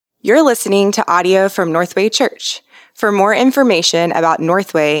You're listening to audio from Northway Church. For more information about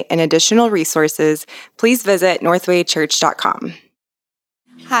Northway and additional resources, please visit northwaychurch.com.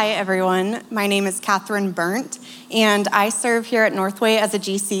 Hi, everyone. My name is Catherine Burnt, and I serve here at Northway as a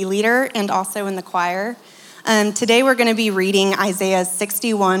GC leader and also in the choir. Today, we're going to be reading Isaiah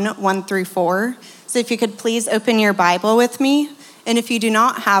 61, 1 through 4. So if you could please open your Bible with me. And if you do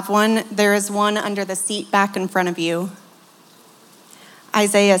not have one, there is one under the seat back in front of you.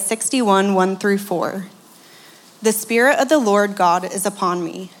 Isaiah 61, 1 through 4. The Spirit of the Lord God is upon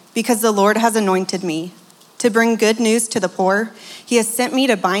me, because the Lord has anointed me to bring good news to the poor. He has sent me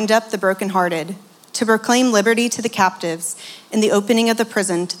to bind up the brokenhearted, to proclaim liberty to the captives, and the opening of the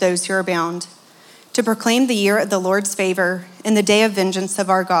prison to those who are bound, to proclaim the year of the Lord's favor and the day of vengeance of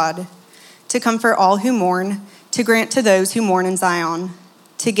our God, to comfort all who mourn, to grant to those who mourn in Zion,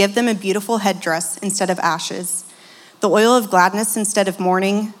 to give them a beautiful headdress instead of ashes, the oil of gladness instead of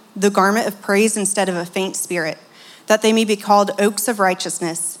mourning, the garment of praise instead of a faint spirit, that they may be called oaks of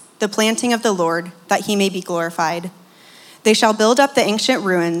righteousness, the planting of the Lord, that he may be glorified. They shall build up the ancient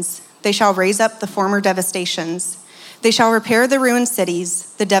ruins. They shall raise up the former devastations. They shall repair the ruined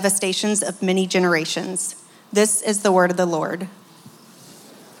cities, the devastations of many generations. This is the word of the Lord.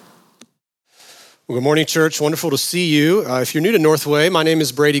 Well, good morning, church. Wonderful to see you. If you're new to Northway, my name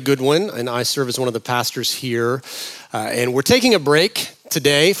is Brady Goodwin, and I serve as one of the pastors here. And we're taking a break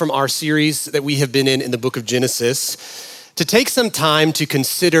today from our series that we have been in the book of Genesis to take some time to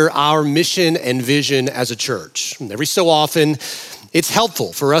consider our mission and vision as a church. And every so often, it's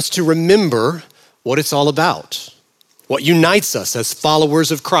helpful for us to remember what it's all about, what unites us as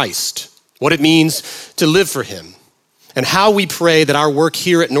followers of Christ, what it means to live for him, and how we pray that our work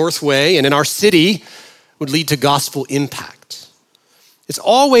here at Northway and in our city would lead to gospel impact. It's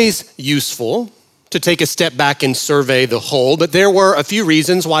always useful to take a step back and survey the whole, but there were a few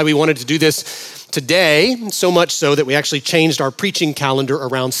reasons why we wanted to do this today, so much so that we actually changed our preaching calendar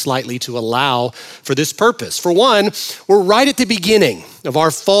around slightly to allow for this purpose. For one, we're right at the beginning of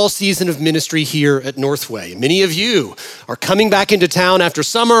our fall season of ministry here at Northway. Many of you are coming back into town after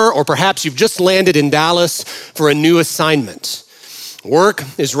summer, or perhaps you've just landed in Dallas for a new assignment. Work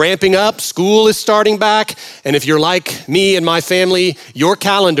is ramping up, school is starting back, and if you're like me and my family, your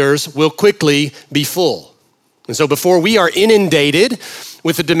calendars will quickly be full. And so before we are inundated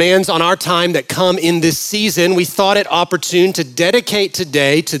with the demands on our time that come in this season, we thought it opportune to dedicate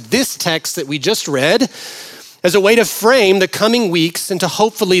today to this text that we just read as a way to frame the coming weeks and to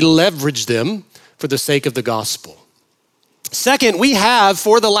hopefully leverage them for the sake of the gospel. Second, we have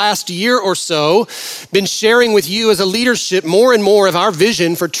for the last year or so been sharing with you as a leadership more and more of our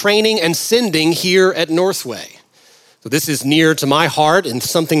vision for training and sending here at Northway. So this is near to my heart and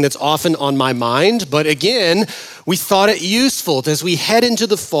something that's often on my mind. But again, we thought it useful as we head into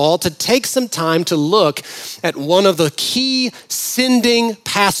the fall to take some time to look at one of the key sending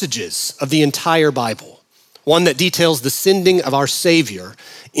passages of the entire Bible, one that details the sending of our Savior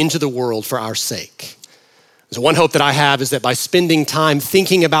into the world for our sake. So one hope that I have is that by spending time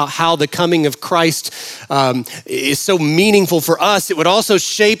thinking about how the coming of Christ is so meaningful for us, it would also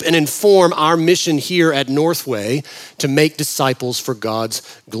shape and inform our mission here at Northway to make disciples for God's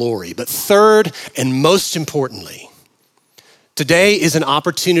glory. But third, and most importantly, today is an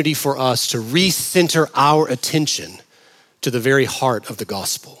opportunity for us to recenter our attention to the very heart of the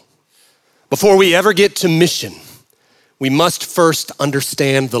gospel. Before we ever get to mission, we must first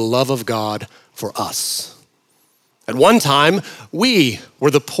understand the love of God for us. At one time, we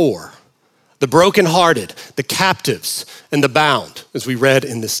were the poor, the brokenhearted, the captives, and the bound, as we read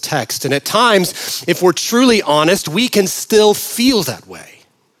in this text. And at times, if we're truly honest, we can still feel that way.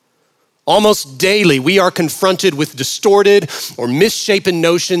 Almost daily, we are confronted with distorted or misshapen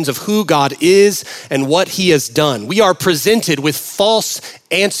notions of who God is and what he has done. We are presented with false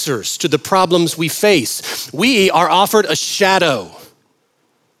answers to the problems we face. We are offered a shadow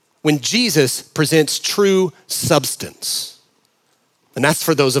when Jesus presents true substance. And that's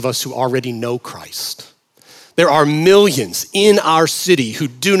for those of us who already know Christ. There are millions in our city who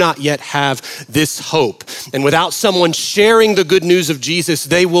do not yet have this hope. And without someone sharing the good news of Jesus,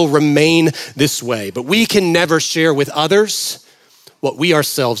 they will remain this way. But we can never share with others what we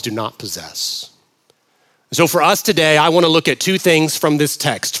ourselves do not possess. So for us today, I want to look at two things from this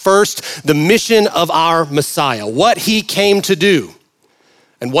text. First, the mission of our Messiah, what he came to do,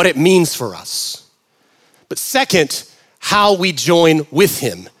 and what it means for us. But second, how we join with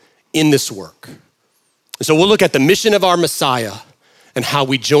him in this work. And so we'll look at the mission of our Messiah and how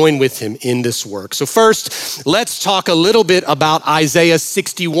we join with him in this work. So first, let's talk a little bit about Isaiah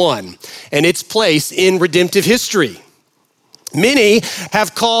 61 and its place in redemptive history. Many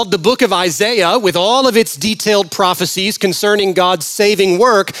have called the book of Isaiah, with all of its detailed prophecies concerning God's saving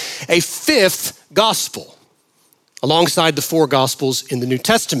work, a fifth gospel, alongside the four gospels in the New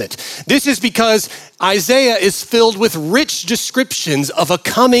Testament. This is because Isaiah is filled with rich descriptions of a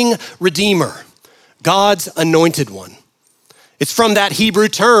coming Redeemer, God's anointed one. It's from that Hebrew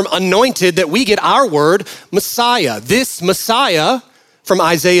term, anointed, that we get our word, Messiah. This Messiah, from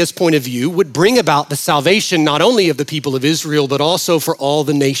Isaiah's point of view, would bring about the salvation not only of the people of Israel, but also for all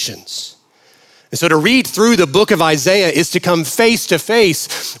the nations. And so to read through the book of Isaiah is to come face to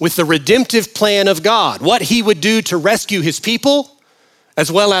face with the redemptive plan of God, what he would do to rescue his people,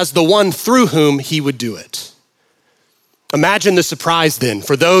 as well as the one through whom he would do it. Imagine the surprise then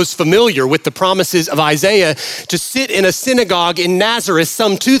for those familiar with the promises of Isaiah to sit in a synagogue in Nazareth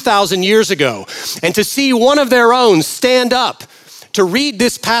some 2,000 years ago and to see one of their own stand up to read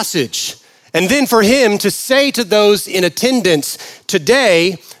this passage, and then for him to say to those in attendance,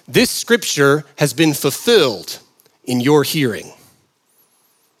 today, this scripture has been fulfilled in your hearing.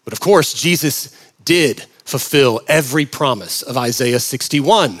 But of course, Jesus did fulfill every promise of Isaiah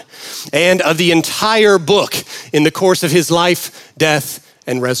 61 and of the entire book in the course of his life, death,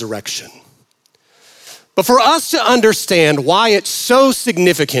 and resurrection. But for us to understand why it's so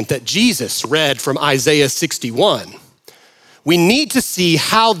significant that Jesus read from Isaiah 61, we need to see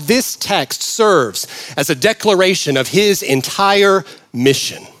how this text serves as a declaration of his entire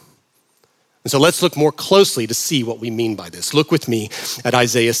mission. And so let's look more closely to see what we mean by this. Look with me at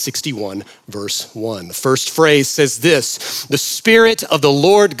Isaiah 61, verse 1. The first phrase says this: "The Spirit of the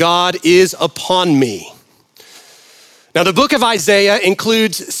Lord God is upon me." Now, the book of Isaiah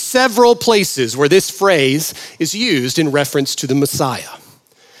includes several places where this phrase is used in reference to the Messiah.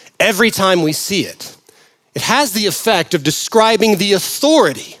 Every time we see it, it has the effect of describing the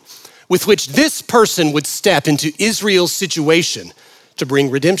authority with which this person would step into Israel's situation to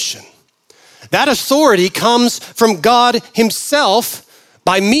bring redemption. That authority comes from God himself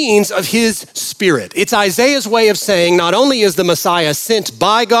by means of his Spirit. It's Isaiah's way of saying not only is the Messiah sent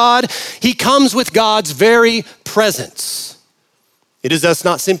by God, he comes with God's very presence. It is thus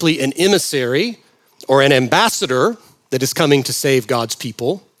not simply an emissary or an ambassador that is coming to save God's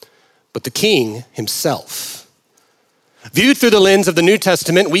people, but the King himself. Viewed through the lens of the New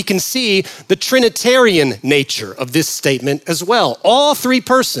Testament, we can see the Trinitarian nature of this statement as well. All three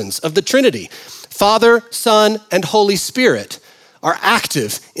persons of the Trinity, Father, Son, and Holy Spirit, are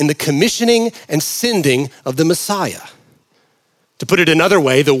active in the commissioning and sending of the Messiah. To put it another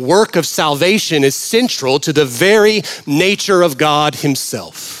way, the work of salvation is central to the very nature of God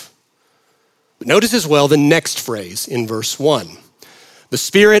himself. But notice as well the next phrase in verse 1. "The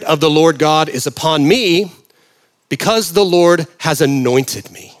Spirit of the Lord God is upon me, because the Lord has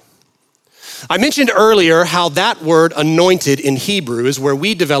anointed me." I mentioned earlier how that word anointed in Hebrew is where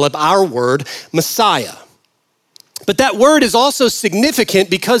we develop our word Messiah. But that word is also significant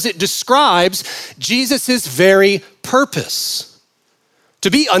because it describes Jesus' very purpose. To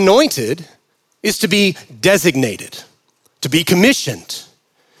be anointed is to be designated, to be commissioned.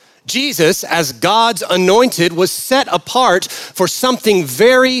 Jesus, as God's anointed, was set apart for something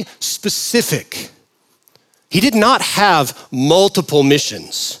very specific. He did not have multiple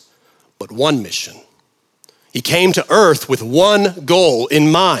missions, but one mission. He came to earth with one goal in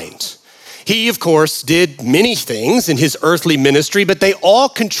mind. He, of course, did many things in his earthly ministry, but they all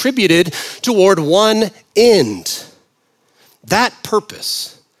contributed toward one end. That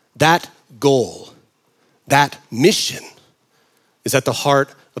purpose, that goal, that mission is at the heart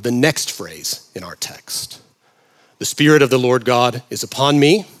of the next phrase in our text. "The Spirit of the Lord God is upon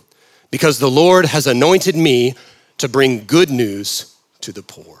me, because the Lord has anointed me to bring good news to the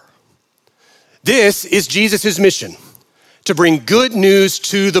poor." This is Jesus' mission, to bring good news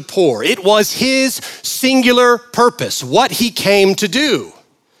to the poor. It was his singular purpose, what he came to do.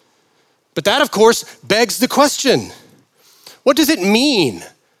 But that, of course, begs the question, what does it mean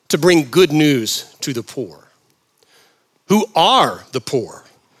to bring good news to the poor? Who are the poor?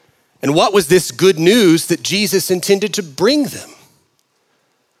 And what was this good news that Jesus intended to bring them?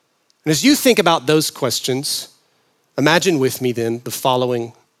 And as you think about those questions, imagine with me then the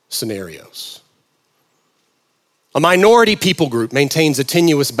following scenarios. A minority people group maintains a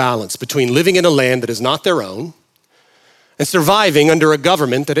tenuous balance between living in a land that is not their own and surviving under a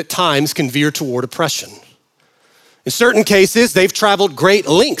government that at times can veer toward oppression. In certain cases, they've traveled great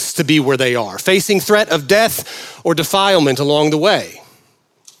lengths to be where they are, facing threat of death or defilement along the way.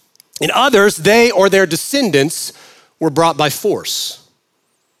 In others, they or their descendants were brought by force.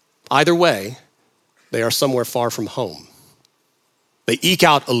 Either way, they are somewhere far from home. They eke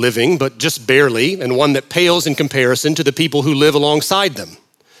out a living, but just barely, and one that pales in comparison to the people who live alongside them.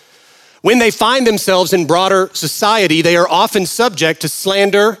 When they find themselves in broader society, they are often subject to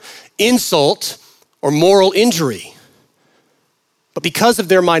slander, insult, or moral injury. But because of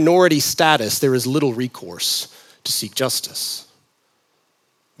their minority status, there is little recourse to seek justice.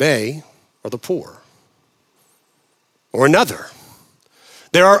 They are the poor. Or another,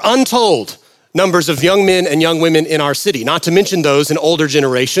 there are untold numbers of young men and young women in our city, not to mention those in older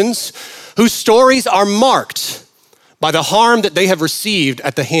generations, whose stories are marked by the harm that they have received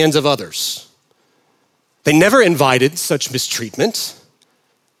at the hands of others. They never invited such mistreatment,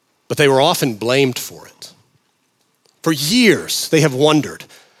 but they were often blamed for it. For years, they have wondered,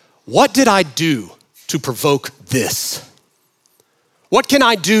 what did I do to provoke this? What can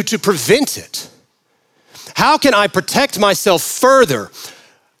I do to prevent it? How can I protect myself further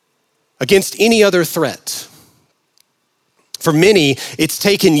against any other threat? For many, it's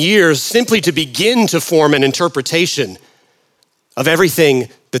taken years simply to begin to form an interpretation of everything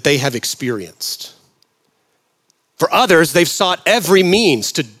that they have experienced. For others, they've sought every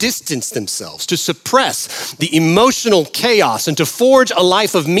means to distance themselves, to suppress the emotional chaos, and to forge a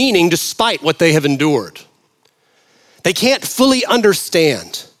life of meaning despite what they have endured. They can't fully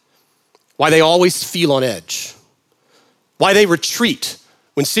understand why they always feel on edge, why they retreat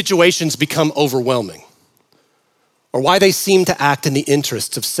when situations become overwhelming, or why they seem to act in the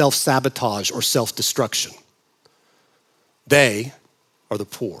interests of self-sabotage or self-destruction. They are the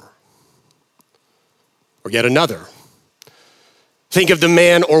poor. Or yet another. Think of the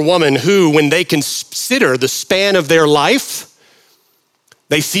man or woman who, when they consider the span of their life,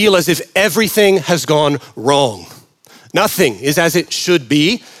 they feel as if everything has gone wrong. Nothing is as it should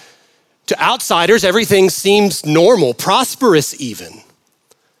be. To outsiders, everything seems normal, prosperous even.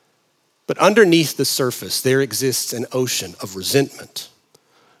 But underneath the surface, there exists an ocean of resentment,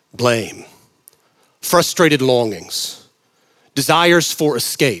 blame, frustrated longings, desires for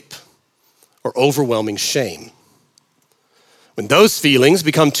escape, or overwhelming shame. When those feelings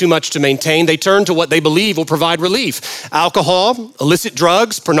become too much to maintain, they turn to what they believe will provide relief. Alcohol, illicit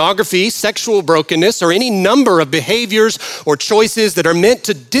drugs, pornography, sexual brokenness, or any number of behaviors or choices that are meant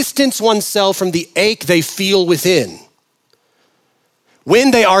to distance oneself from the ache they feel within.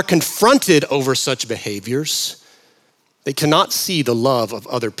 When they are confronted over such behaviors, they cannot see the love of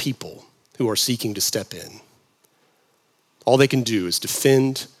other people who are seeking to step in. All they can do is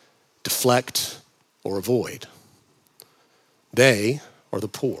defend, deflect, or avoid. They are the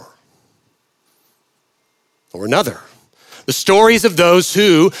poor. Or another, the stories of those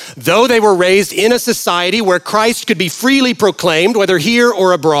who, though they were raised in a society where Christ could be freely proclaimed, whether here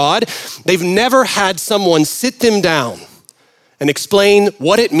or abroad, they've never had someone sit them down and explain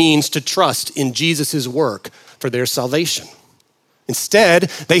what it means to trust in Jesus' work for their salvation. Instead,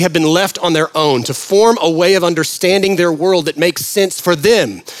 they have been left on their own to form a way of understanding their world that makes sense for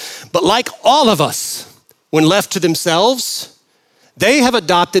them. But like all of us, when left to themselves, they have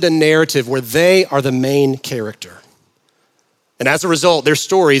adopted a narrative where they are the main character. And as a result, their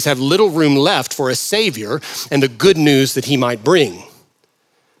stories have little room left for a savior and the good news that he might bring.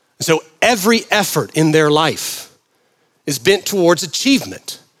 So every effort in their life is bent towards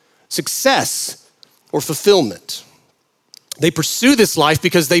achievement, success, or fulfillment. They pursue this life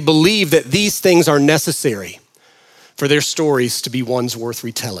because they believe that these things are necessary for their stories to be ones worth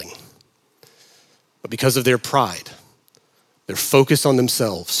retelling. But because of their pride, their focus on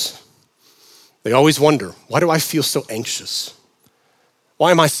themselves, they always wonder, why do I feel so anxious?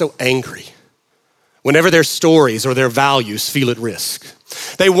 Why am I so angry? Whenever their stories or their values feel at risk.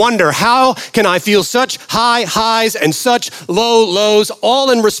 They wonder, how can I feel such high highs and such low lows, all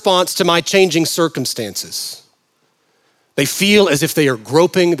in response to my changing circumstances? They feel as if they are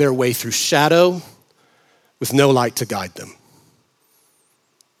groping their way through shadow with no light to guide them.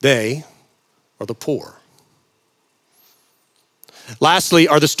 They are the poor. Lastly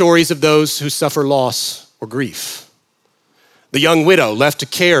are the stories of those who suffer loss or grief. The young widow left to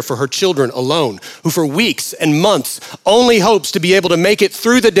care for her children alone, who for weeks and months only hopes to be able to make it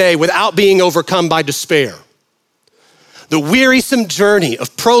through the day without being overcome by despair. The wearisome journey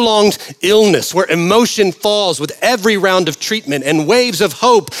of prolonged illness where emotion falls with every round of treatment and waves of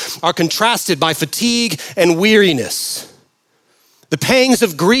hope are contrasted by fatigue and weariness. The pangs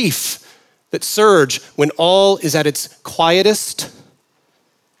of grief that surge when all is at its quietest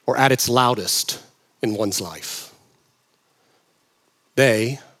or at its loudest in one's life.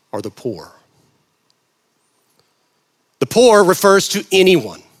 They are the poor. The poor refers to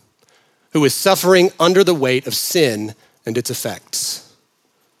anyone who is suffering under the weight of sin and its effects.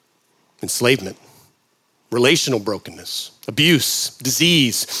 Enslavement, relational brokenness, abuse,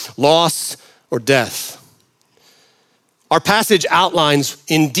 disease, loss, or death. Our passage outlines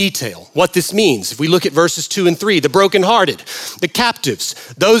in detail what this means. If we look at verses 2 and 3, the brokenhearted, the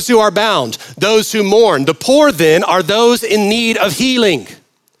captives, those who are bound, those who mourn. The poor then are those in need of healing.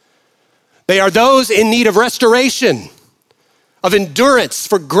 They are those in need of restoration, of endurance,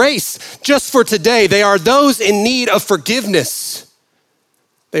 for grace, just for today. They are those in need of forgiveness.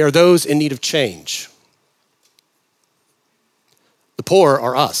 They are those in need of change. The poor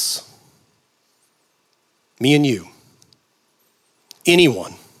are us, me and you.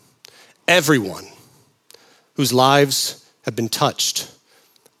 Anyone, everyone whose lives have been touched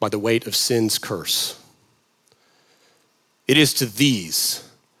by the weight of sin's curse. It is to these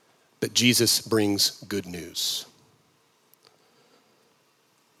that Jesus brings good news.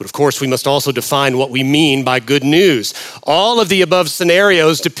 But of course, we must also define what we mean by good news. All of the above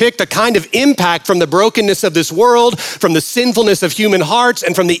scenarios depict a kind of impact from the brokenness of this world, from the sinfulness of human hearts,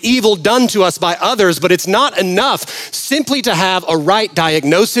 and from the evil done to us by others. But it's not enough simply to have a right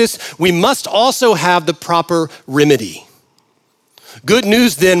diagnosis. We must also have the proper remedy. Good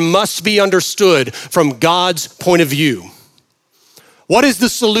news then must be understood from God's point of view. What is the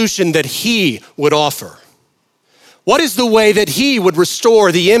solution that He would offer? What is the way that He would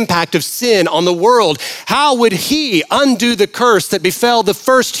restore the impact of sin on the world? How would He undo the curse that befell the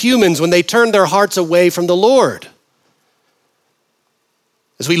first humans when they turned their hearts away from the Lord?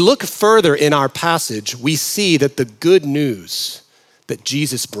 As we look further in our passage, we see that the good news that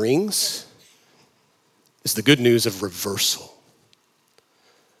Jesus brings is the good news of reversal.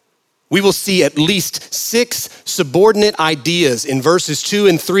 We will see at least 6 subordinate ideas in verses 2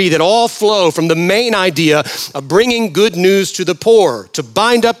 and 3 that all flow from the main idea of bringing good news to the poor, to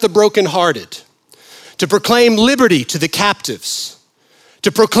bind up the brokenhearted, to proclaim liberty to the captives,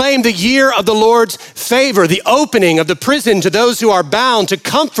 to proclaim the year of the Lord's favor, the opening of the prison to those who are bound, to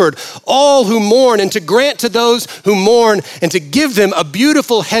comfort all who mourn, and to grant to those who mourn, and to give them a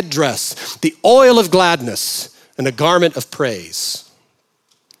beautiful headdress, the oil of gladness, and a garment of praise.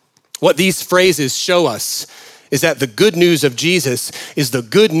 What these phrases show us is that the good news of Jesus is the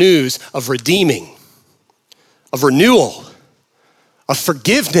good news of redeeming, of renewal, of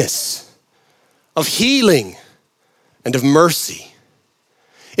forgiveness, of healing, and of mercy.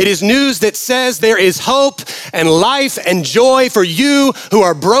 It is news that says there is hope and life and joy for you who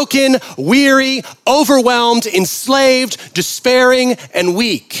are broken, weary, overwhelmed, enslaved, despairing, and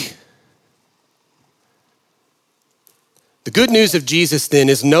weak. The good news of Jesus then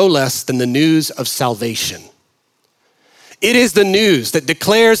is no less than the news of salvation. It is the news that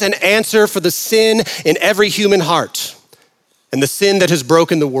declares an answer for the sin in every human heart and the sin that has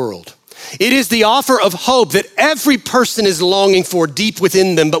broken the world. It is the offer of hope that every person is longing for deep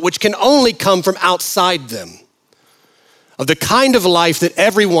within them, but which can only come from outside them, of the kind of life that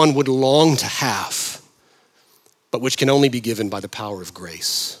everyone would long to have, but which can only be given by the power of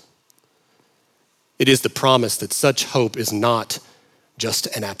grace. It is the promise that such hope is not just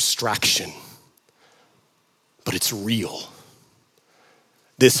an abstraction, but it's real.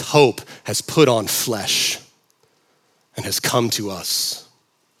 This hope has put on flesh and has come to us.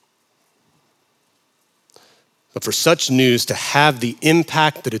 But for such news to have the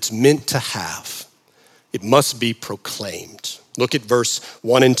impact that it's meant to have, it must be proclaimed. Look at verse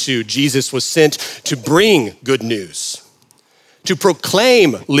 1 and 2. Jesus was sent to bring good news, to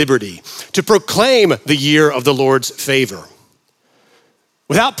proclaim liberty, to proclaim the year of the Lord's favor.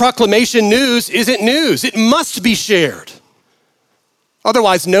 Without proclamation, news isn't news. It must be shared.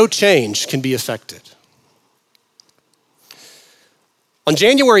 Otherwise, no change can be effected. On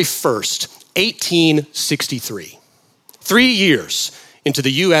January 1st, 1863, 3 years into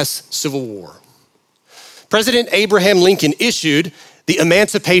the U.S. Civil War, President Abraham Lincoln issued the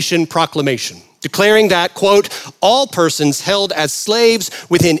Emancipation Proclamation, declaring that, quote, all persons held as slaves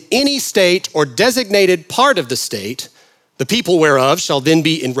within any state or designated part of the state, the people whereof shall then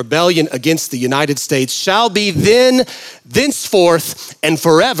be in rebellion against the United States, shall be then, thenceforth, and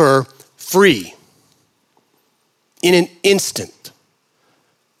forever free. In an instant,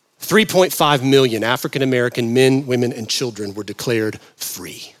 3.5 million African-American men, women, and children were declared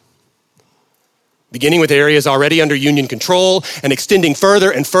free. Beginning with areas already under Union control and extending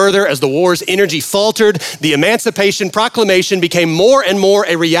further and further as the war's energy faltered, the Emancipation Proclamation became more and more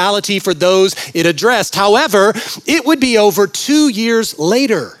a reality for those it addressed. However, it would be over 2 years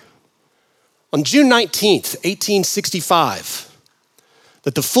later, on June 19th, 1865,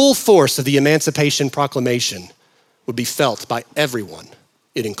 that the full force of the Emancipation Proclamation would be felt by everyone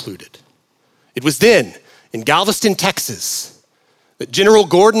it included. It was then, in Galveston, Texas, that General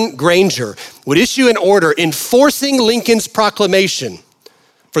Gordon Granger would issue an order enforcing Lincoln's proclamation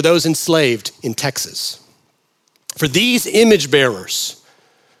for those enslaved in Texas. For these image bearers,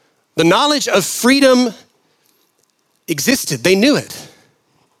 the knowledge of freedom existed. They knew it.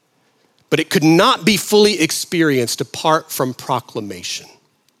 But it could not be fully experienced apart from proclamation.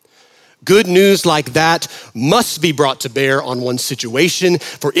 Good news like that must be brought to bear on one's situation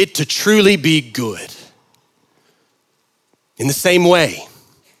for it to truly be good. In the same way,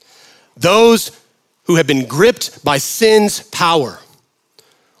 those who have been gripped by sin's power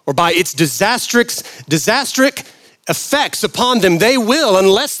or by its disastrous effects upon them, they will,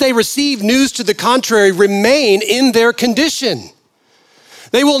 unless they receive news to the contrary, remain in their condition.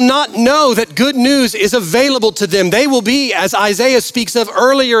 They will not know that good news is available to them. They will be, as Isaiah speaks of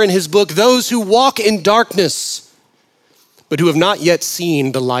earlier in his book, those who walk in darkness, but who have not yet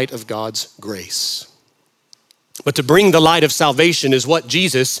seen the light of God's grace. But to bring the light of salvation is what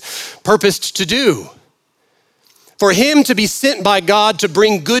Jesus purposed to do. For him to be sent by God to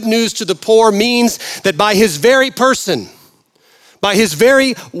bring good news to the poor means that by his very person, by his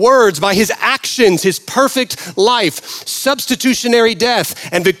very words, by his actions, his perfect life, substitutionary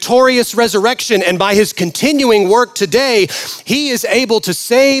death, and victorious resurrection, and by his continuing work today, he is able to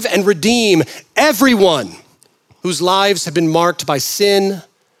save and redeem everyone whose lives have been marked by sin,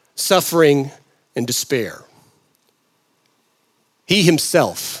 suffering, and despair. He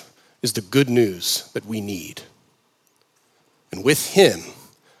himself is the good news that we need. And with him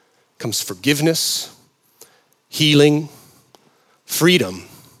comes forgiveness, healing, freedom,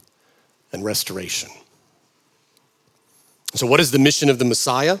 and restoration. So what is the mission of the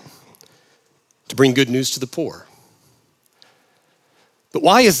Messiah? To bring good news to the poor. But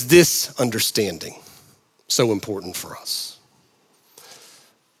why is this understanding so important for us?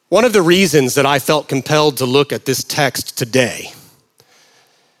 One of the reasons that I felt compelled to look at this text today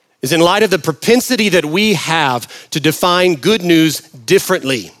is in light of the propensity that we have to define good news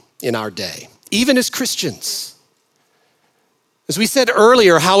differently in our day, even as Christians. As we said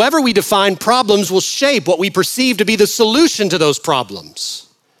earlier, however we define problems will shape what we perceive to be the solution to those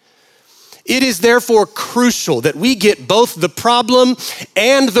problems. It is therefore crucial that we get both the problem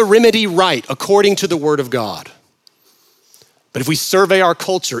and the remedy right according to the Word of God. But if we survey our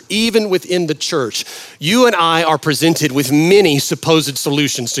culture, even within the church, you and I are presented with many supposed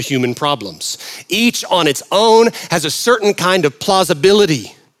solutions to human problems. Each on its own has a certain kind of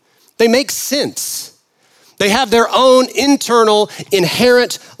plausibility. They make sense. They have their own internal,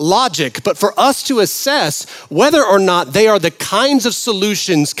 inherent logic. But for us to assess whether or not they are the kinds of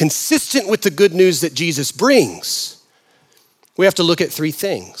solutions consistent with the good news that Jesus brings, we have to look at three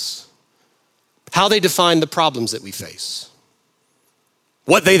things: how they define the problems that we face,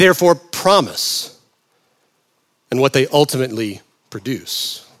 what they therefore promise, and what they ultimately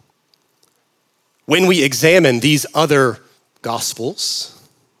produce. When we examine these other gospels,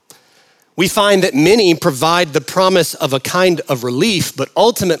 we find that many provide the promise of a kind of relief, but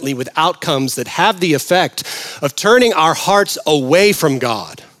ultimately with outcomes that have the effect of turning our hearts away from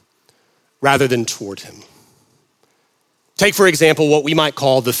God rather than toward him. Take, for example, what we might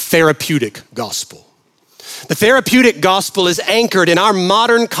call the therapeutic gospel. The therapeutic gospel is anchored in our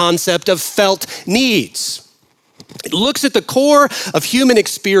modern concept of felt needs. It looks at the core of human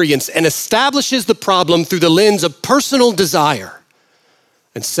experience and establishes the problem through the lens of personal desire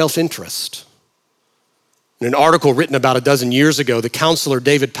and self-interest. In an article written about a dozen years ago, the counselor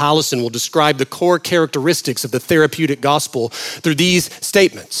David Powlison will describe the core characteristics of the therapeutic gospel through these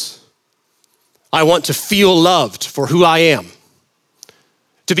statements. I want to feel loved for who I am,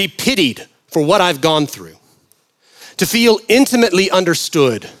 to be pitied for what I've gone through, to feel intimately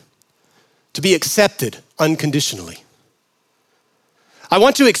understood, to be accepted unconditionally. I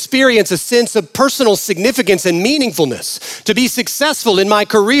want to experience a sense of personal significance and meaningfulness, to be successful in my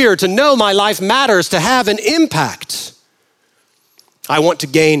career, to know my life matters, to have an impact. I want to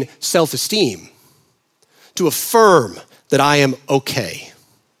gain self-esteem, to affirm that I am okay,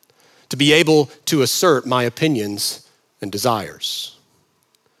 to be able to assert my opinions and desires.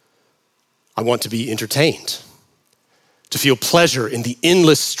 I want to be entertained, to feel pleasure in the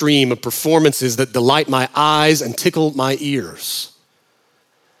endless stream of performances that delight my eyes and tickle my ears.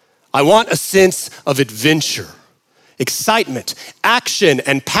 I want a sense of adventure, excitement, action,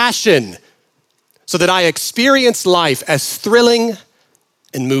 and passion so that I experience life as thrilling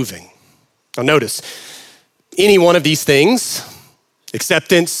and moving. Now notice, any one of these things,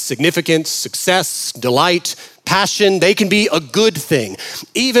 acceptance, significance, success, delight, passion, they can be a good thing,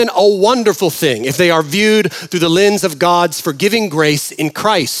 even a wonderful thing if they are viewed through the lens of God's forgiving grace in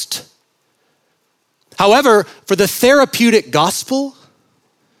Christ. However, for the therapeutic gospel,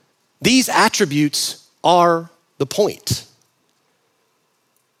 these attributes are the point.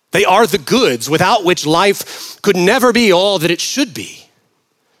 They are the goods without which life could never be all that it should be.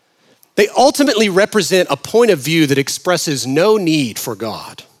 They ultimately represent a point of view that expresses no need for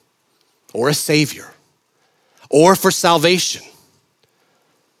God or a Savior or for salvation,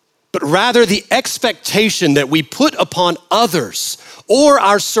 but rather the expectation that we put upon others or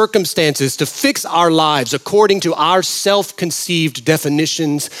our circumstances to fix our lives according to our self-conceived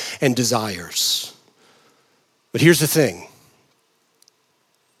definitions and desires. But here's the thing.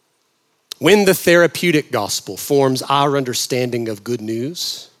 When the therapeutic gospel forms our understanding of good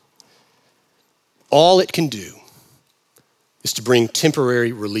news, all it can do is to bring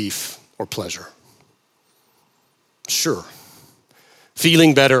temporary relief or pleasure. Sure,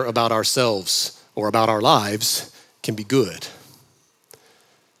 feeling better about ourselves or about our lives can be good.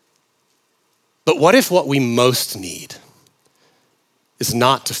 But what if what we most need is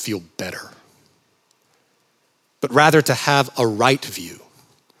not to feel better, but rather to have a right view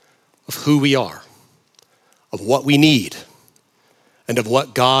of who we are, of what we need, and of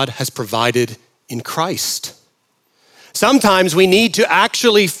what God has provided in Christ? Sometimes we need to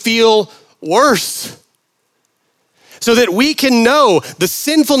actually feel worse so that we can know the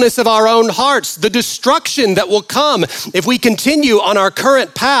sinfulness of our own hearts, the destruction that will come if we continue on our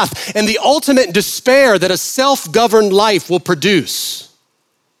current path, and the ultimate despair that a self-governed life will produce.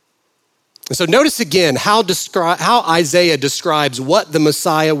 And so notice again how Isaiah describes what the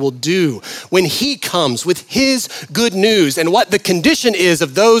Messiah will do when he comes with his good news and what the condition is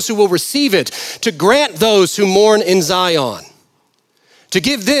of those who will receive it, to grant those who mourn in Zion, to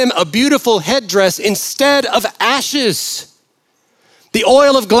give them a beautiful headdress instead of ashes, the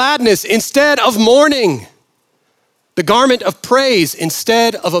oil of gladness instead of mourning, the garment of praise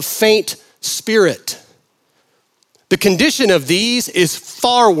instead of a faint spirit. The condition of these is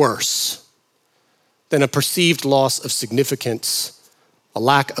far worse than a perceived loss of significance, a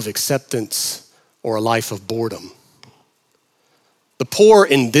lack of acceptance, or a life of boredom. The poor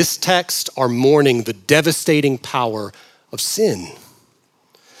in this text are mourning the devastating power of sin.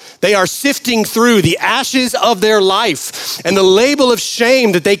 They are sifting through the ashes of their life and the label of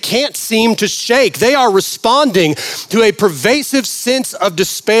shame that they can't seem to shake. They are responding to a pervasive sense of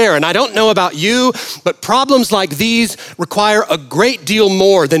despair. And I don't know about you, but problems like these require a great deal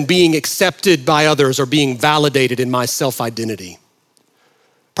more than being accepted by others or being validated in my self-identity.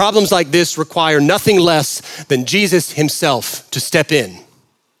 Problems like this require nothing less than Jesus himself to step in.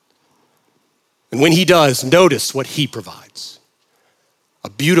 And when he does, notice what he provides. A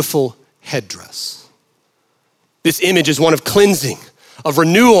beautiful headdress. This image is one of cleansing, of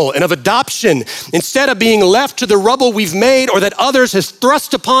renewal, and of adoption. Instead of being left to the rubble we've made or that others has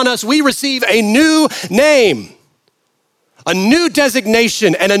thrust upon us, we receive a new name, a new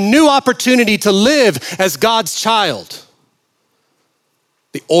designation, and a new opportunity to live as God's child.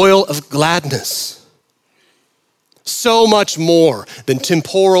 The oil of gladness. So much more than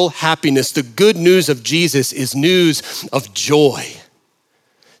temporal happiness. The good news of Jesus is news of joy.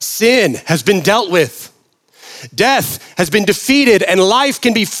 Sin has been dealt with. Death has been defeated, and life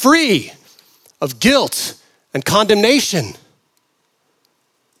can be free of guilt and condemnation.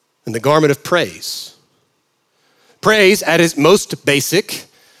 And the garment of praise. Praise, at its most basic,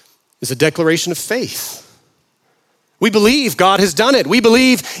 is a declaration of faith. We believe God has done it. We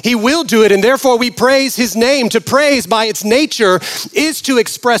believe he will do it, and therefore we praise his name. To praise by its nature is to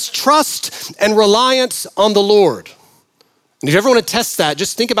express trust and reliance on the Lord. And if you ever want to test that,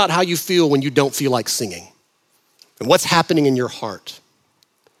 just think about how you feel when you don't feel like singing and what's happening in your heart.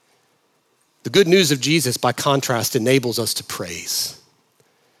 The good news of Jesus, by contrast, enables us to praise.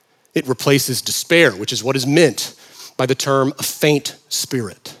 It replaces despair, which is what is meant by the term a faint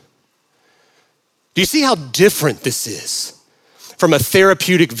spirit. Do you see how different this is from a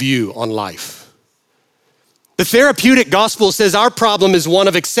therapeutic view on life? The therapeutic gospel says our problem is one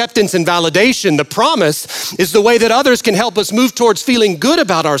of acceptance and validation. The promise is the way that others can help us move towards feeling good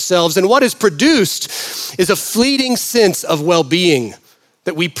about ourselves. And what is produced is a fleeting sense of well-being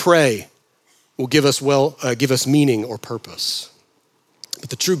that we pray will give us meaning or purpose. But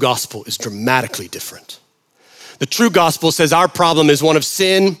the true gospel is dramatically different. The true gospel says our problem is one of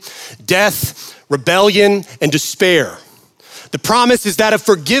sin, death, rebellion, and despair. The promise is that of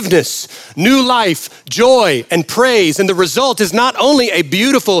forgiveness, new life, joy, and praise. And the result is not only a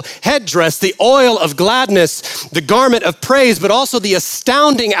beautiful headdress, the oil of gladness, the garment of praise, but also the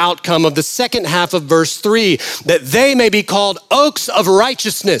astounding outcome of the second half of verse 3, that they may be called oaks of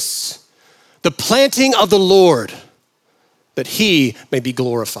righteousness, the planting of the Lord, that he may be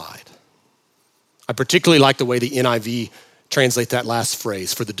glorified. I particularly like the way the NIV translate that last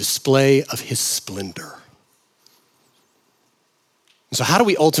phrase, for the display of his splendor. And so how do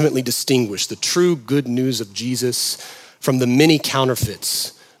we ultimately distinguish the true good news of Jesus from the many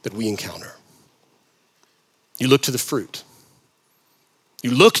counterfeits that we encounter? You look to the fruit.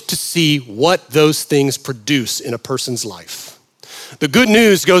 You look to see what those things produce in a person's life. The good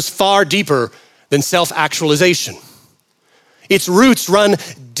news goes far deeper than self-actualization. Its roots run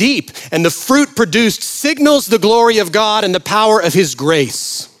deep, and the fruit produced signals the glory of God and the power of his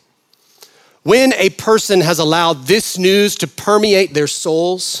grace. When a person has allowed this news to permeate their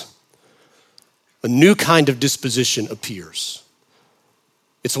souls, a new kind of disposition appears.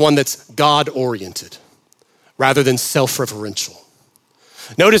 It's one that's God-oriented rather than self-referential.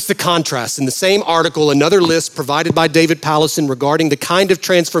 Notice the contrast. In the same article, another list provided by David Pallison regarding the kind of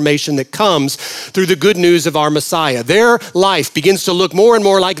transformation that comes through the good news of our Messiah. Their life begins to look more and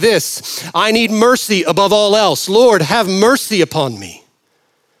more like this. I need mercy above all else. Lord, have mercy upon me.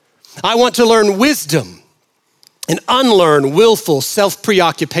 I want to learn wisdom and unlearn willful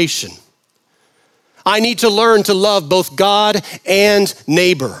self-preoccupation. I need to learn to love both God and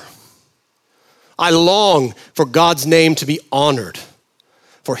neighbor. I long for God's name to be honored,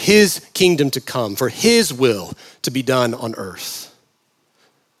 for his kingdom to come, for his will to be done on earth.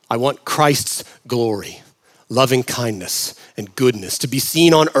 I want Christ's glory, loving kindness, and goodness to be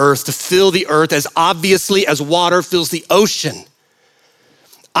seen on earth, to fill the earth as obviously as water fills the ocean.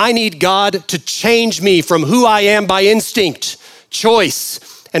 I need God to change me from who I am by instinct,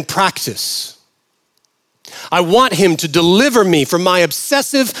 choice, and practice. I want him to deliver me from my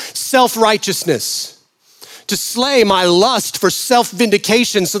obsessive self-righteousness, to slay my lust for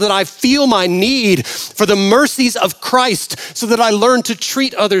self-vindication so that I feel my need for the mercies of Christ so that I learn to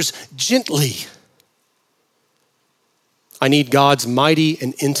treat others gently. I need God's mighty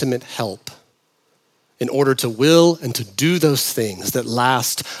and intimate help in order to will and to do those things that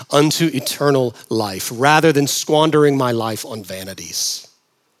last unto eternal life rather than squandering my life on vanities.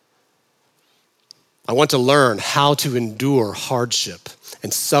 I want to learn how to endure hardship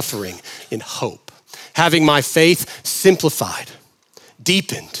and suffering in hope, having my faith simplified,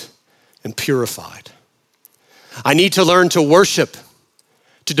 deepened, and purified. I need to learn to worship,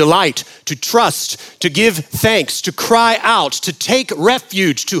 to delight, to trust, to give thanks, to cry out, to take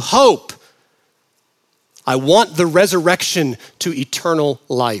refuge, to hope. I want the resurrection to eternal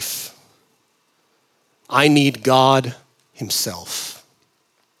life. I need God himself.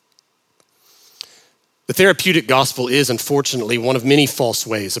 The therapeutic gospel is, unfortunately, one of many false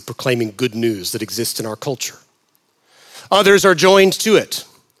ways of proclaiming good news that exist in our culture. Others are joined to it.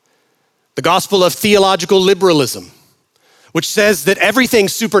 The gospel of theological liberalism, which says that everything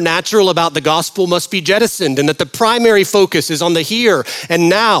supernatural about the gospel must be jettisoned and that the primary focus is on the here and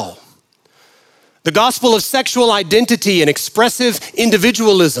now. The gospel of sexual identity and expressive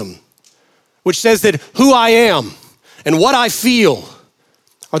individualism, which says that who I am and what I feel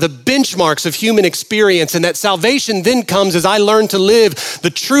are the benchmarks of human experience, and that salvation then comes as I learn to live the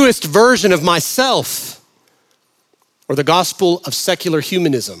truest version of myself. Or the gospel of secular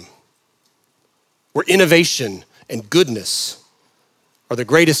humanism, where innovation and goodness are the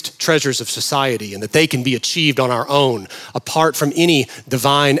greatest treasures of society and that they can be achieved on our own, apart from any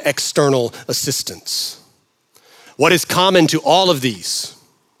divine external assistance. What is common to all of these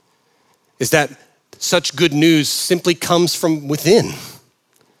is that such good news simply comes from within.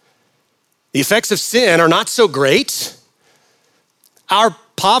 The effects of sin are not so great. Our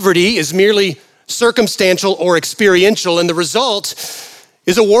poverty is merely circumstantial or experiential, and the result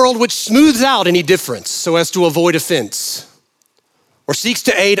is a world which smooths out any difference so as to avoid offense, or seeks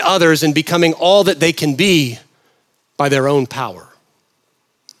to aid others in becoming all that they can be by their own power.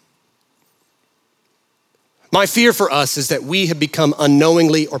 My fear for us is that we have become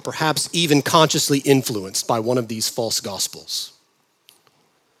unknowingly or perhaps even consciously influenced by one of these false gospels.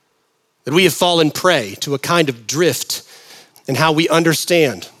 That we have fallen prey to a kind of drift in how we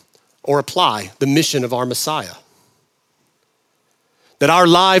understand or apply the mission of our Messiah. That our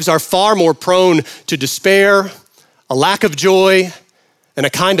lives are far more prone to despair, a lack of joy, and a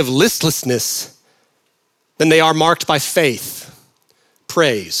kind of listlessness than they are marked by faith,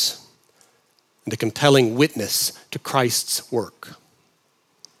 praise, and a compelling witness to Christ's work.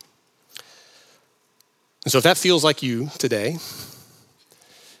 And so if that feels like you today,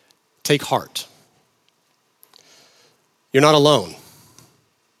 take heart. You're not alone.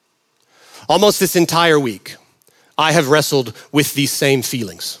 Almost this entire week, I have wrestled with these same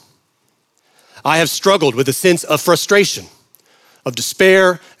feelings. I have struggled with a sense of frustration, of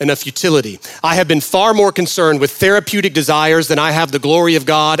despair, and of futility. I have been far more concerned with therapeutic desires than I have the glory of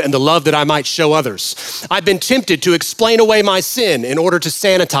God and the love that I might show others. I've been tempted to explain away my sin in order to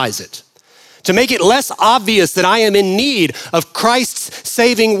sanitize it, to make it less obvious that I am in need of Christ's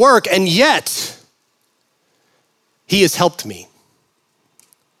saving work, and yet he has helped me.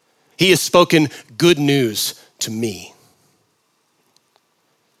 He has spoken good news to me.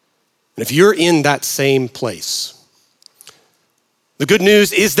 And if you're in that same place, the good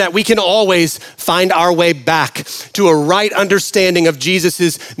news is that we can always find our way back to a right understanding of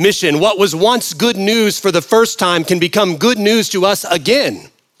Jesus' mission. What was once good news for the first time can become good news to us again.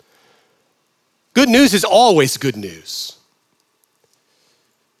 Good news is always good news.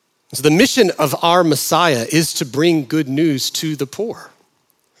 So the mission of our Messiah is to bring good news to the poor.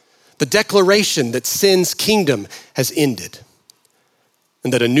 The declaration that sin's kingdom has ended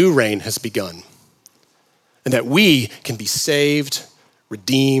and that a new reign has begun and that we can be saved,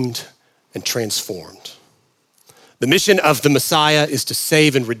 redeemed, and transformed. The mission of the Messiah is to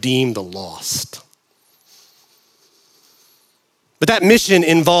save and redeem the lost. But that mission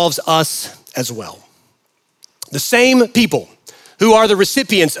involves us as well. The same people who are the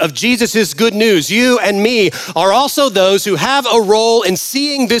recipients of Jesus' good news, you and me, are also those who have a role in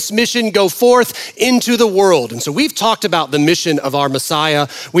seeing this mission go forth into the world. And so we've talked about the mission of our Messiah.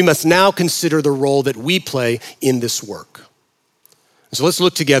 We must now consider the role that we play in this work. So let's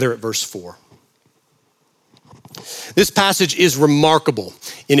look together at verse 4. This passage is remarkable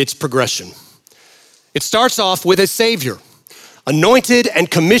in its progression. It starts off with a Savior, anointed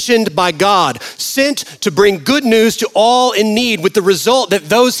and commissioned by God, sent to bring good news to all in need, with the result that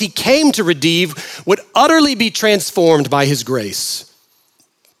those he came to redeem would utterly be transformed by his grace.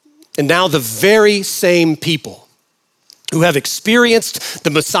 And now the very same people who have experienced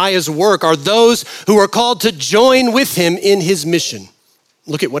the Messiah's work are those who are called to join with him in his mission.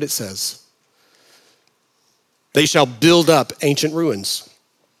 Look at what it says. They shall build up ancient ruins.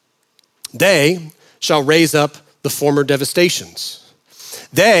 They shall raise up the former devastations.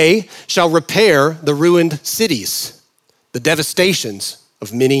 They shall repair the ruined cities, the devastations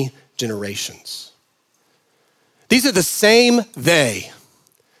of many generations. These are the same they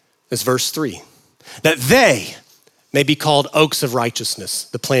as verse 3, that they may be called oaks of righteousness,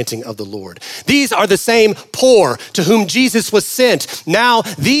 the planting of the Lord. These are the same poor to whom Jesus was sent. Now,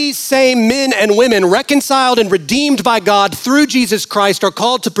 these same men and women, reconciled and redeemed by God through Jesus Christ, are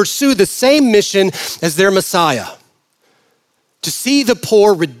called to pursue the same mission as their Messiah, to see the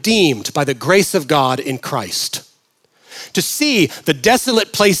poor redeemed by the grace of God in Christ, to see the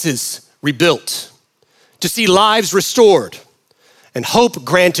desolate places rebuilt, to see lives restored, and hope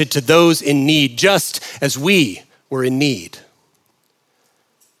granted to those in need, just as we were in need.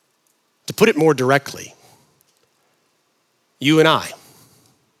 To put it more directly, you and I,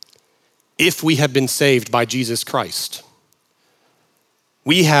 if we have been saved by Jesus Christ,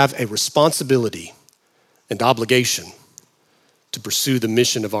 we have a responsibility and obligation to pursue the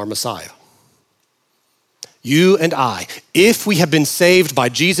mission of our Messiah. You and I, if we have been saved by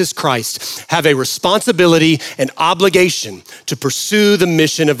Jesus Christ, have a responsibility and obligation to pursue the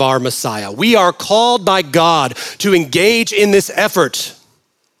mission of our Messiah. We are called by God to engage in this effort.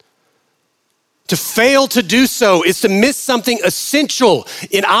 To fail to do so is to miss something essential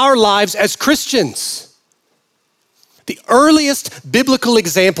in our lives as Christians. The earliest biblical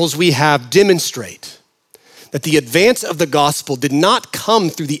examples we have demonstrate that the advance of the gospel did not come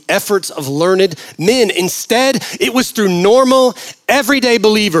through the efforts of learned men. Instead, it was through normal, everyday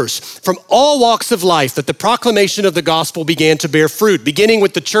believers from all walks of life that the proclamation of the gospel began to bear fruit. Beginning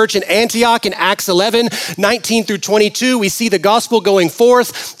with the church in Antioch in Acts 11, 19 through 22, we see the gospel going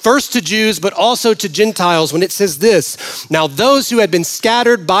forth, first to Jews, but also to Gentiles, when it says this: "Now those who had been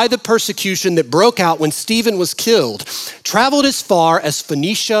scattered by the persecution that broke out when Stephen was killed traveled as far as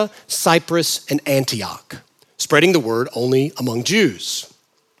Phoenicia, Cyprus, and Antioch, spreading the word only among Jews.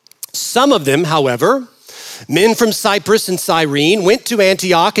 Some of them, however, men from Cyprus and Cyrene, went to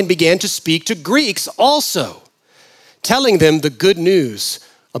Antioch and began to speak to Greeks also, telling them the good news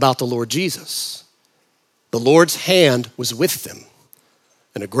about the Lord Jesus. The Lord's hand was with them,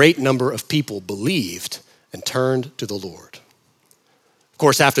 and a great number of people believed and turned to the Lord." Of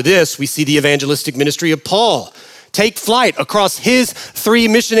course, after this, we see the evangelistic ministry of Paul take flight across his 3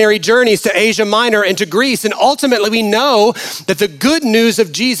 missionary journeys to Asia Minor and to Greece. And ultimately, we know that the good news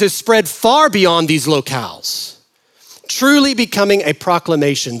of Jesus spread far beyond these locales, truly becoming a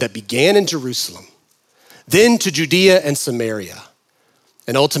proclamation that began in Jerusalem, then to Judea and Samaria,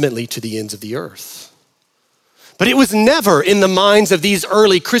 and ultimately to the ends of the earth. But it was never in the minds of these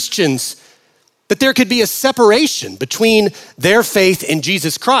early Christians that there could be a separation between their faith in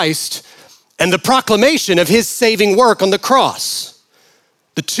Jesus Christ and the proclamation of his saving work on the cross.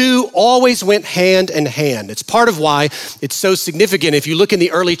 The two always went hand in hand. It's part of why it's so significant if you look in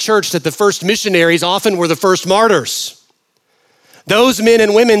the early church that the first missionaries often were the first martyrs. Those men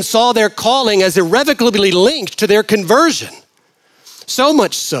and women saw their calling as irrevocably linked to their conversion. So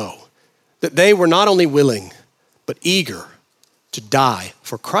much so that they were not only willing, but eager to die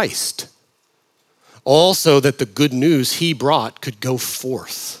for Christ. Also that the good news he brought could go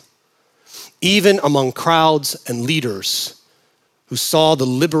forth, even among crowds and leaders who saw the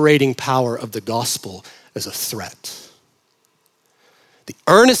liberating power of the gospel as a threat. The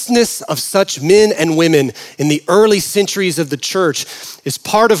earnestness of such men and women in the early centuries of the church is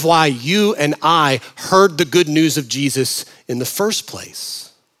part of why you and I heard the good news of Jesus in the first place.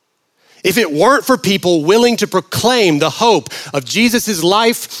 If it weren't for people willing to proclaim the hope of Jesus'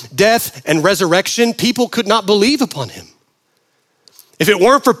 life, death, and resurrection, people could not believe upon him. If it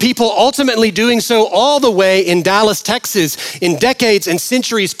weren't for people ultimately doing so all the way in Dallas, Texas, in decades and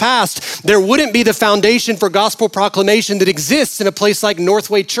centuries past, there wouldn't be the foundation for gospel proclamation that exists in a place like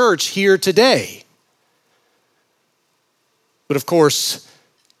Northway Church here today. But of course,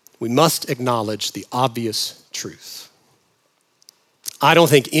 we must acknowledge the obvious truth. I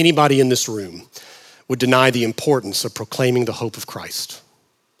don't think anybody in this room would deny the importance of proclaiming the hope of Christ.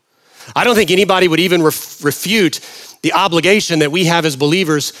 I don't think anybody would even refute the obligation that we have as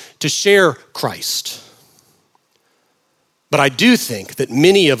believers to share Christ. But I do think that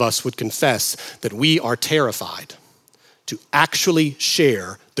many of us would confess that we are terrified to actually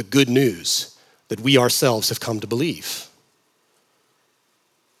share the good news that we ourselves have come to believe.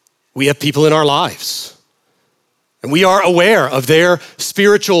 We have people in our lives, and we are aware of their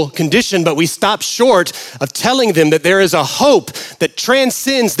spiritual condition, but we stop short of telling them that there is a hope that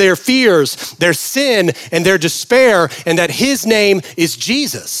transcends their fears, their sin, and their despair, and that his name is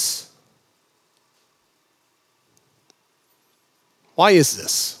Jesus. Why is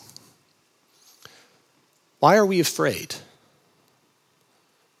this? Why are we afraid?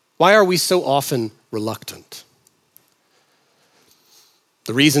 Why are we so often reluctant?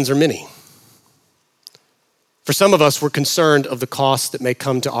 The reasons are many. For some of us, we're concerned of the cost that may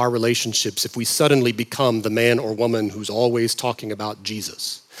come to our relationships if we suddenly become the man or woman who's always talking about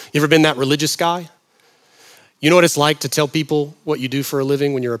Jesus. You ever been that religious guy? You know what it's like to tell people what you do for a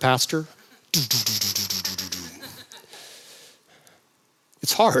living when you're a pastor?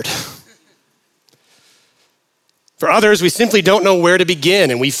 It's hard. For others, we simply don't know where to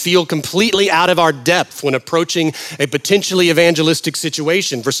begin, and we feel completely out of our depth when approaching a potentially evangelistic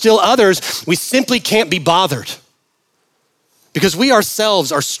situation. For still others, we simply can't be bothered because we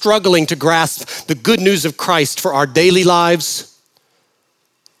ourselves are struggling to grasp the good news of Christ for our daily lives,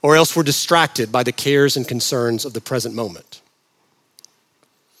 or else we're distracted by the cares and concerns of the present moment.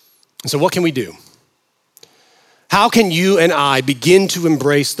 And so what can we do? How can you and I begin to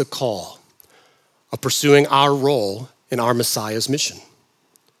embrace the call of pursuing our role in our Messiah's mission?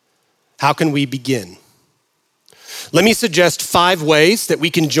 How can we begin? Let me suggest 5 ways that we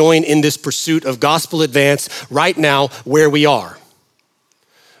can join in this pursuit of gospel advance right now where we are.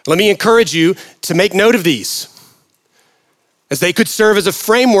 Let me encourage you to make note of these, as they could serve as a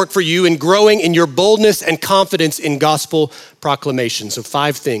framework for you in growing in your boldness and confidence in gospel proclamation. So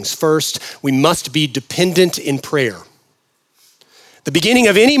 5 things. First, we must be dependent in prayer. The beginning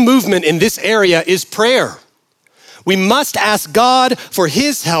of any movement in this area is prayer. We must ask God for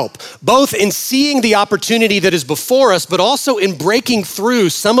his help, both in seeing the opportunity that is before us, but also in breaking through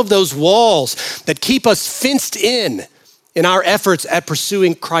some of those walls that keep us fenced in our efforts at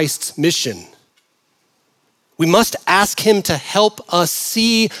pursuing Christ's mission. We must ask him to help us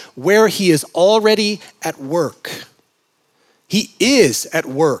see where he is already at work. He is at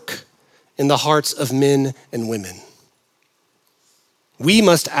work in the hearts of men and women. We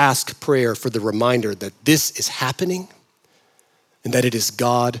must ask prayer for the reminder that this is happening and that it is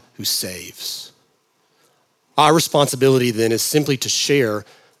God who saves. Our responsibility then is simply to share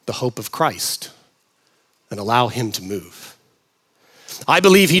the hope of Christ and allow him to move. I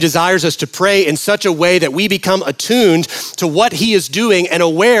believe he desires us to pray in such a way that we become attuned to what he is doing and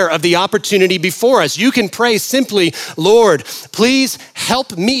aware of the opportunity before us. You can pray simply, Lord, please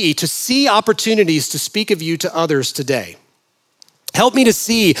help me to see opportunities to speak of you to others today. Help me to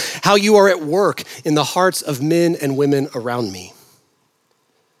see how you are at work in the hearts of men and women around me.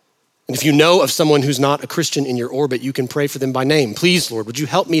 And if you know of someone who's not a Christian in your orbit, you can pray for them by name. Please, Lord, would you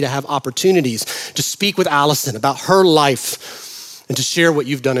help me to have opportunities to speak with Allison about her life and to share what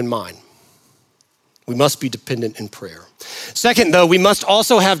you've done in mine? We must be dependent in prayer. Second, though, we must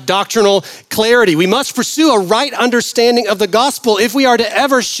also have doctrinal clarity. We must pursue a right understanding of the gospel if we are to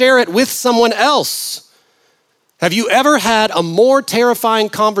ever share it with someone else. Have you ever had a more terrifying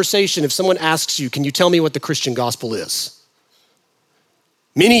conversation if someone asks you, can you tell me what the Christian gospel is?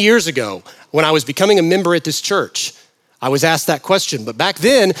 Many years ago, when I was becoming a member at this church, I was asked that question. But back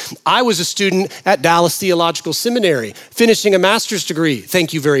then, I was a student at Dallas Theological Seminary, finishing a master's degree.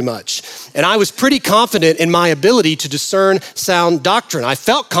 Thank you very much. And I was pretty confident in my ability to discern sound doctrine. I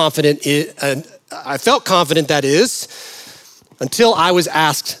felt confident, that is, until I was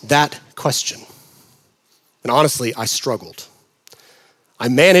asked that question. And honestly, I struggled. I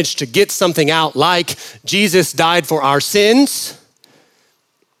managed to get something out like, Jesus died for our sins.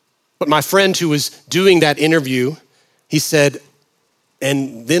 But my friend who was doing that interview, he said,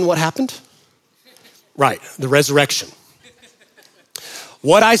 and then what happened? Right, the resurrection.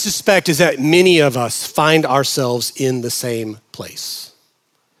 What I suspect is that many of us find ourselves in the same place.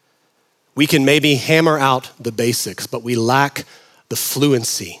 We can maybe hammer out the basics, but we lack the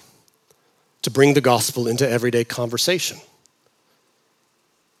fluency to bring the gospel into everyday conversation.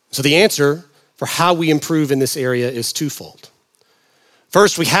 So the answer for how we improve in this area is twofold.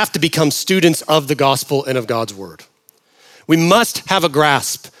 First, we have to become students of the gospel and of God's word. We must have a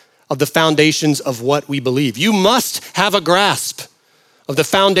grasp of the foundations of what we believe. You must have a grasp of the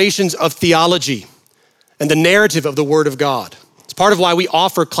foundations of theology and the narrative of the Word of God. It's part of why we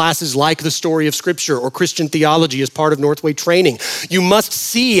offer classes like the Story of Scripture or Christian theology as part of Northway training. You must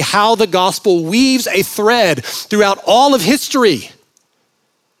see how the gospel weaves a thread throughout all of history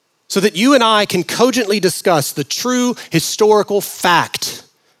so that you and I can cogently discuss the true historical fact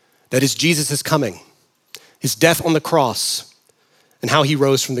that is Jesus' coming, his death on the cross, and how he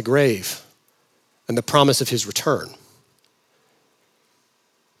rose from the grave, and the promise of his return.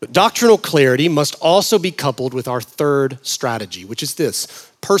 But doctrinal clarity must also be coupled with our third strategy, which is this: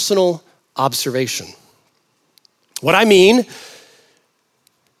 personal observation. What I mean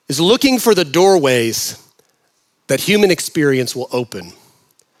is looking for the doorways that human experience will open,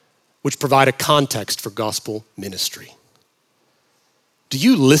 which provide a context for gospel ministry. Do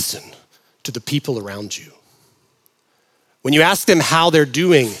you listen to the people around you? When you ask them how they're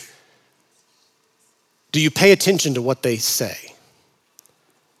doing, do you pay attention to what they say,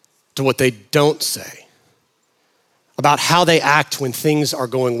 to what they don't say, about how they act when things are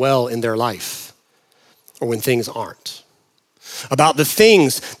going well in their life or when things aren't, about the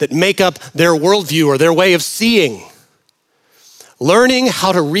things that make up their worldview or their way of seeing? Learning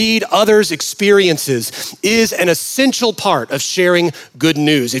how to read others' experiences is an essential part of sharing good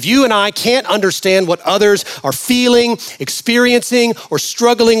news. If you and I can't understand what others are feeling, experiencing, or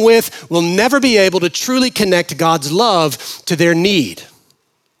struggling with, we'll never be able to truly connect God's love to their need.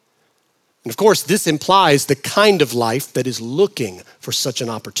 And of course, this implies the kind of life that is looking for such an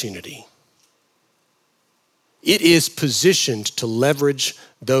opportunity. It is positioned to leverage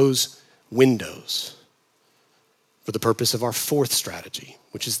those windows for the purpose of our fourth strategy,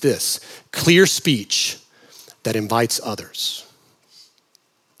 which is this: clear speech that invites others.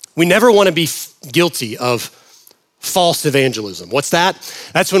 We never want to be guilty of false evangelism. What's that?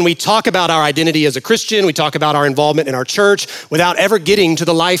 That's when we talk about our identity as a Christian, we talk about our involvement in our church without ever getting to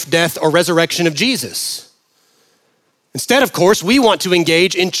the life, death, or resurrection of Jesus. Instead, of course, we want to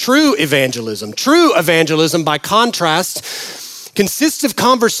engage in true evangelism. True evangelism, by contrast, consists of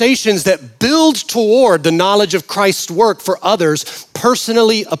conversations that build toward the knowledge of Christ's work for others,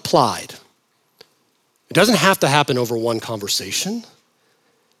 personally applied. It doesn't have to happen over one conversation.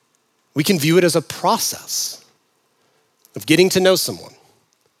 We can view it as a process of getting to know someone,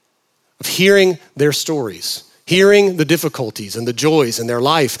 of hearing their stories, hearing the difficulties and the joys in their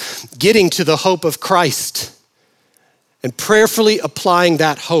life, getting to the hope of Christ, and prayerfully applying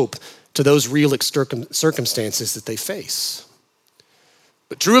that hope to those real circumstances that they face.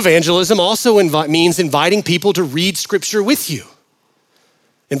 But true evangelism also means inviting people to read Scripture with you,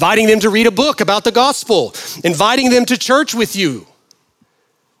 inviting them to read a book about the gospel, inviting them to church with you.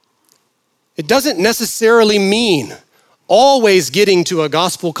 It doesn't necessarily mean always getting to a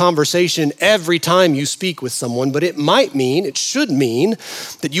gospel conversation every time you speak with someone, but it should mean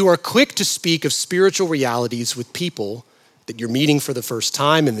that you are quick to speak of spiritual realities with people that you're meeting for the first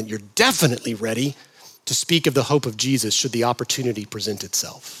time, and that you're definitely ready to speak of the hope of Jesus should the opportunity present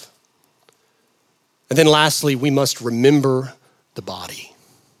itself. And then lastly, we must remember the body.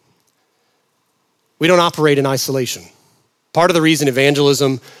 We don't operate in isolation. Part of the reason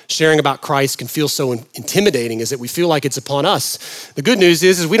evangelism, sharing about Christ, can feel so intimidating is that we feel like it's upon us. The good news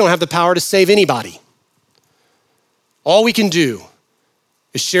is we don't have the power to save anybody. All we can do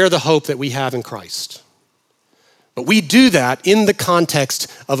is share the hope that we have in Christ. But we do that in the context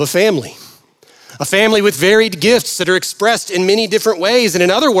of a family with varied gifts that are expressed in many different ways. And in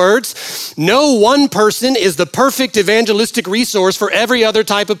other words, no one person is the perfect evangelistic resource for every other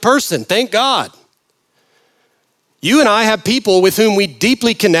type of person. Thank God. You and I have people with whom we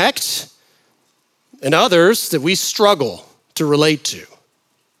deeply connect and others that we struggle to relate to.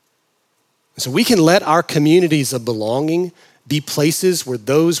 So we can let our communities of belonging be places where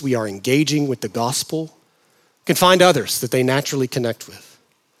those we are engaging with the gospel can find others that they naturally connect with.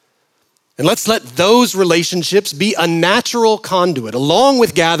 And let's let those relationships be a natural conduit, along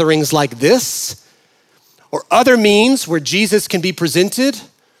with gatherings like this or other means where Jesus can be presented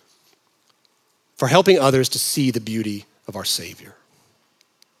for helping others to see the beauty of our Savior.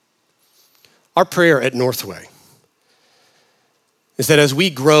 Our prayer at Northway is that as we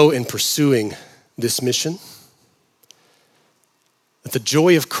grow in pursuing this mission, that the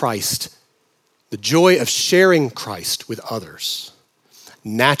joy of Christ, the joy of sharing Christ with others,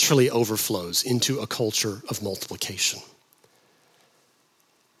 naturally overflows into a culture of multiplication.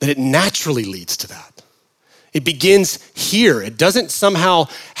 That it naturally leads to that. It begins here. It doesn't somehow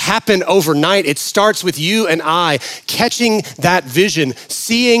happen overnight. It starts with you and I catching that vision,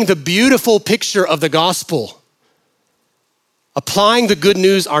 seeing the beautiful picture of the gospel, applying the good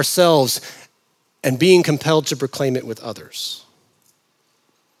news ourselves, and being compelled to proclaim it with others.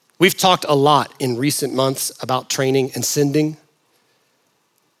 We've talked a lot in recent months about training and sending.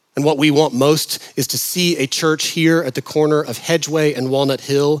 And what we want most is to see a church here at the corner of Hedgeway and Walnut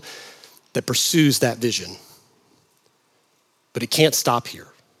Hill that pursues that vision. But it can't stop here.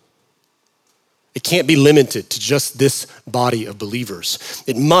 It can't be limited to just this body of believers.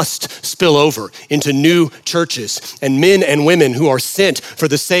 It must spill over into new churches and men and women who are sent for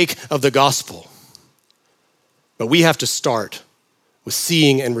the sake of the gospel. But we have to start with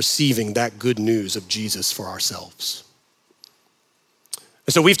seeing and receiving that good news of Jesus for ourselves.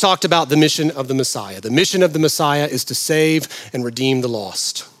 And so we've talked about the mission of the Messiah. The mission of the Messiah is to save and redeem the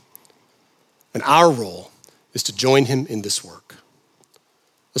lost. And our role is to join him in this work.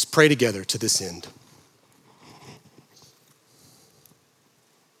 Let's pray together to this end.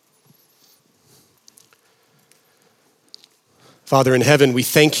 Father in heaven, we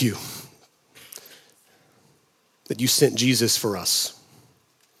thank you that you sent Jesus for us.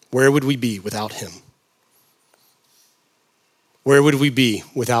 Where would we be without him? Where would we be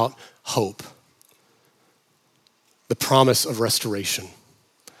without hope, the promise of restoration,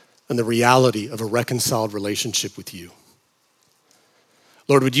 and the reality of a reconciled relationship with you?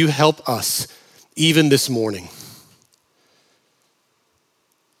 Lord, would you help us even this morning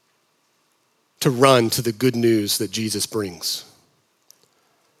to run to the good news that Jesus brings?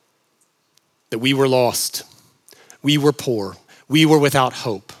 That we were lost, we were poor, we were without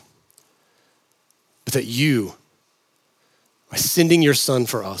hope, but that you, by sending your son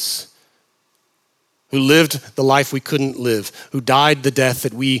for us, who lived the life we couldn't live, who died the death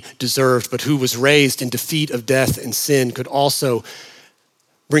that we deserved, but who was raised in defeat of death and sin, could also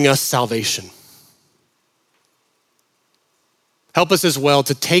bring us salvation. Help us as well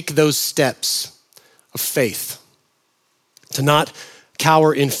to take those steps of faith, to not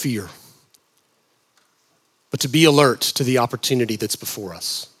cower in fear, but to be alert to the opportunity that's before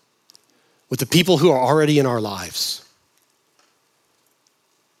us with the people who are already in our lives.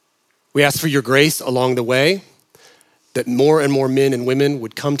 We ask for your grace along the way, that more and more men and women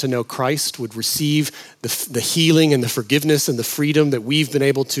would come to know Christ, would receive the healing and the forgiveness and the freedom that we've been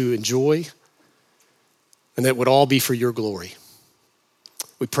able to enjoy, and that would all be for your glory.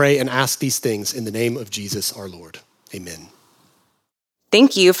 We pray and ask these things in the name of Jesus our Lord. Amen.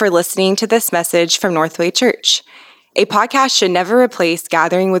 Thank you for listening to this message from Northway Church. A podcast should never replace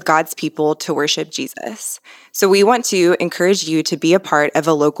gathering with God's people to worship Jesus. So we want to encourage you to be a part of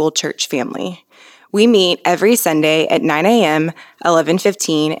a local church family. We meet every Sunday at 9 a.m.,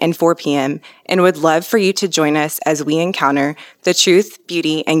 11:15, and 4 p.m., and would love for you to join us as we encounter the truth,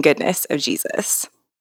 beauty, and goodness of Jesus.